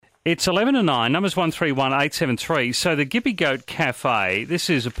It's 11 to 9, numbers 131873. So the Gippy Goat Cafe, this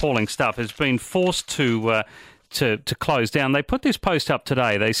is appalling stuff, has been forced to close down. They put this post up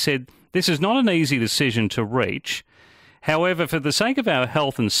today. They said, this is not an easy decision to reach. However, for the sake of our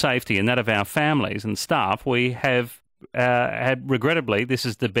health and safety and that of our families and staff, we have regrettably, this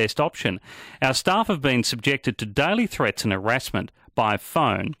is the best option. Our staff have been subjected to daily threats and harassment by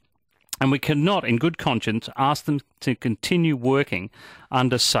phone, and we cannot, in good conscience, ask them to continue working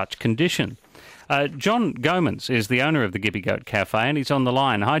under such condition. John Gomans is the owner of the Gippy Goat Cafe, and he's on the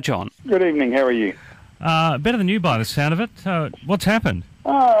line. Hi, John. Good evening. How are you? Better than you by the sound of it. What's happened?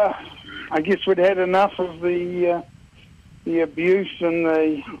 I guess we'd had enough of the abuse and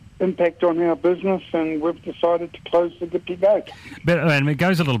the impact on our business, and we've decided to close the Gippy Goat. But and it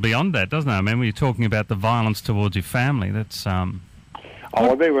goes a little beyond that, doesn't it? I mean, when you're talking about the violence towards your family, that's...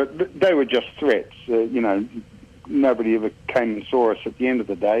 Oh, they were just threats. Nobody ever came and saw us at the end of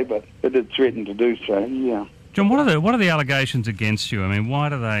the day, but they did threaten to do so. Yeah. John, what are the allegations against you? I mean,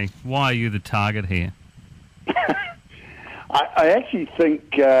 why are you the target here? I actually think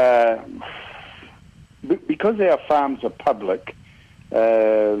because our farms are public,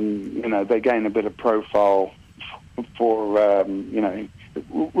 they gain a bit of profile for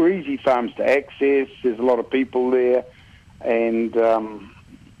we're easy farms to access. There's a lot of people there. And,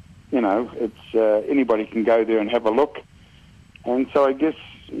 it's anybody can go there and have a look. And so I guess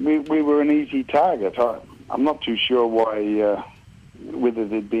we were an easy target. I'm not too sure why, whether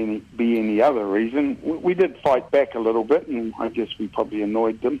there'd be any other reason. We did fight back a little bit, and I guess we probably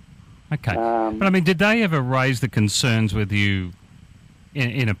annoyed them. Okay. But, I mean, did they ever raise the concerns with you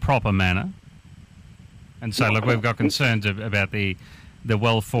in a proper manner? And so, look, we've got concerns about the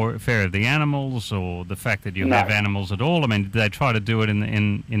welfare of the animals, or the fact that you have animals at all? I mean, did they try to do it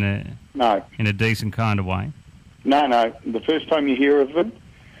in a decent kind of way? No. The first time you hear of them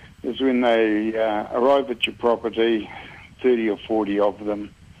is when they arrive at your property, 30 or 40 of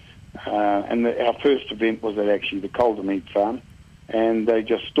them. And our first event was at actually the Calder Meat Farm, and they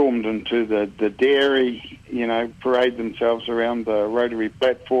just stormed into the dairy, parade themselves around the rotary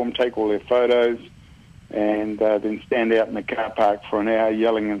platform, take all their photos, and then stand out in the car park for an hour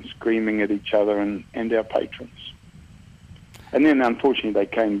yelling and screaming at each other and our patrons. And then, unfortunately, they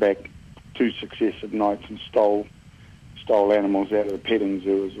came back 2 successive nights and stole animals out of the petting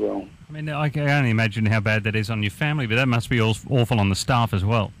zoo as well. I mean, I can only imagine how bad that is on your family, but that must be awful on the staff as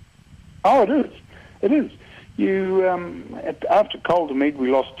well. Oh, it is. It is. After Calder Meat, we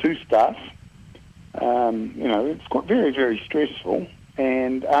lost 2 staff. It's got very, very stressful.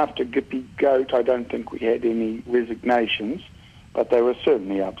 And after Gippy Goat, I don't think we had any resignations, but they were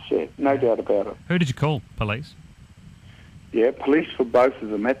certainly upset, no doubt about it. Who did you call? Police? Yeah, police for both of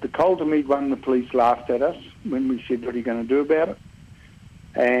them. At the Calder Meat one, the police laughed at us when we said, what are you going to do about it?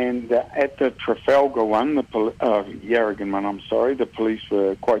 And at the Trafalgar one, Yarragon one, the police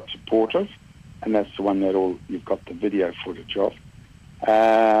were quite supportive, and that's the one that you've got the video footage of.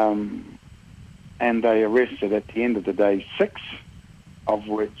 And they arrested, at the end of the day, 6, of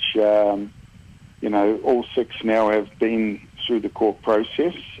which, all 6 now have been through the court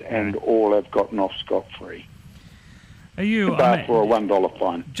process, and all have gotten off scot-free. Are you for a $1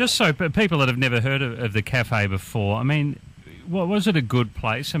 fine? Just so people that have never heard of the cafe before, I mean, was it a good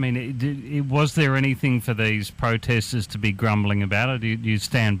place? I mean, was there anything for these protesters to be grumbling about, or do you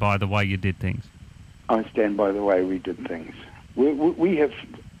stand by the way you did things? I stand by the way we did things. We have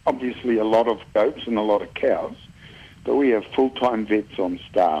obviously a lot of goats and a lot of cows, but we have full-time vets on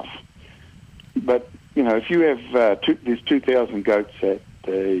staff. But, if you have, there's 2,000 goats at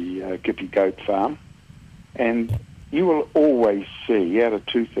the Gippy Goat Farm, and you will always see, out of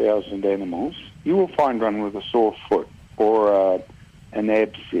 2,000 animals, you will find one with a sore foot, or an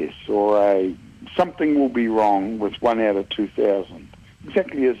abscess, or something will be wrong with 1 out of 2,000,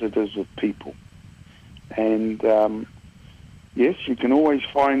 exactly as it is with people. And, yes, you can always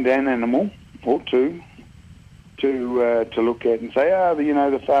find an animal, or 2, to look at and say,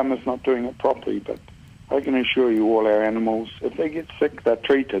 the farmer's not doing it properly. But I can assure you, all our animals, if they get sick, they're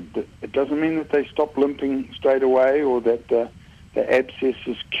treated. It doesn't mean that they stop limping straight away, or that the abscess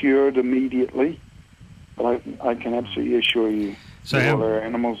is cured immediately. But I can absolutely assure you that all our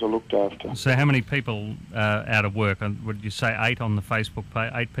animals are looked after. So how many people out of work? Would you say 8 on the Facebook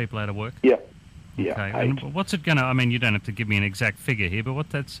page? 8 people out of work? Yeah. Okay. Yeah, 8. And what's it going to... I mean, you don't have to give me an exact figure here, but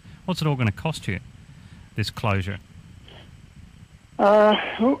what's it all going to cost you, this closure?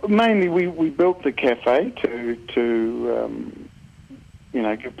 Mainly, we built the cafe to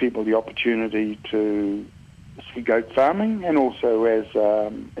give people the opportunity to see goat farming, and also as,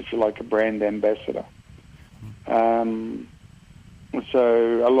 if you like, a brand ambassador.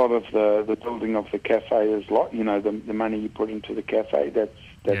 So a lot of the building of the cafe is lost. You know, the money you put into the cafe,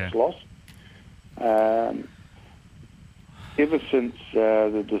 that's lost. Ever since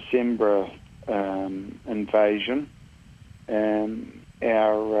the December invasion,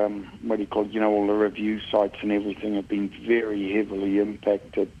 our what do you call it? You know, all the review sites and everything have been very heavily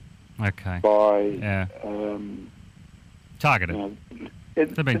impacted. Okay. By targeted. You know,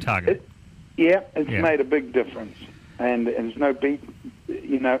 they've been targeted. It's made a big difference, and there's no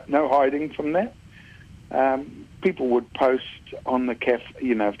no hiding from that. People would post on the cafe,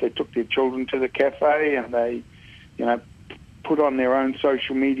 you know, if they took their children to the cafe and they, you know, put on their own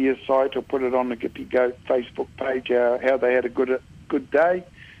social media site or put it on the Gippy Goat Facebook page how they had a good day,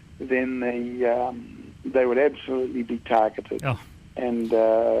 then they would absolutely be targeted. Oh. And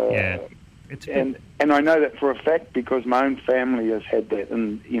and I know that for a fact because my own family has had that,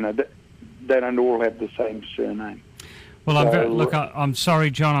 and you know they don't all have the same surname. Well, I'm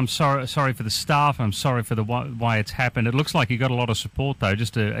sorry, John. I'm sorry for the staff. I'm sorry for the why it's happened. It looks like you got a lot of support, though.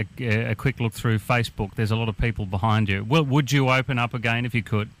 Just a quick look through Facebook. There's a lot of people behind you. Would you open up again if you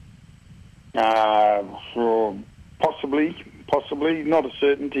could? Possibly, not a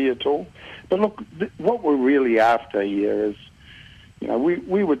certainty at all. But look, what we're really after here is, you know,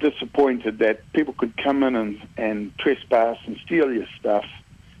 we were disappointed that people could come in and trespass and steal your stuff,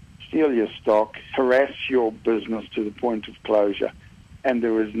 steal your stock, harass your business to the point of closure, and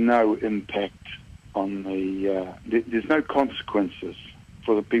there is no impact on there's no consequences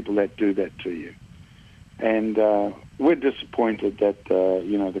for the people that do that to you. And we're disappointed that,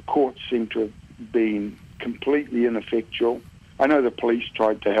 you know, the courts seem to have been completely ineffectual. I know the police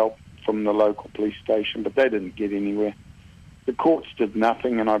tried to help from the local police station, but they didn't get anywhere. The courts did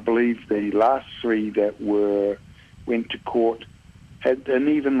nothing, and I believe the last three that went to court had an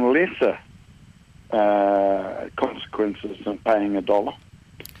even lesser consequences than paying $1.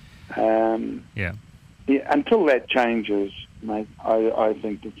 Until that changes, mate, I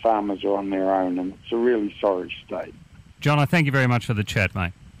think the farmers are on their own, and it's a really sorry state. John, I thank you very much for the chat,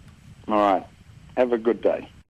 mate. All right. Have a good day.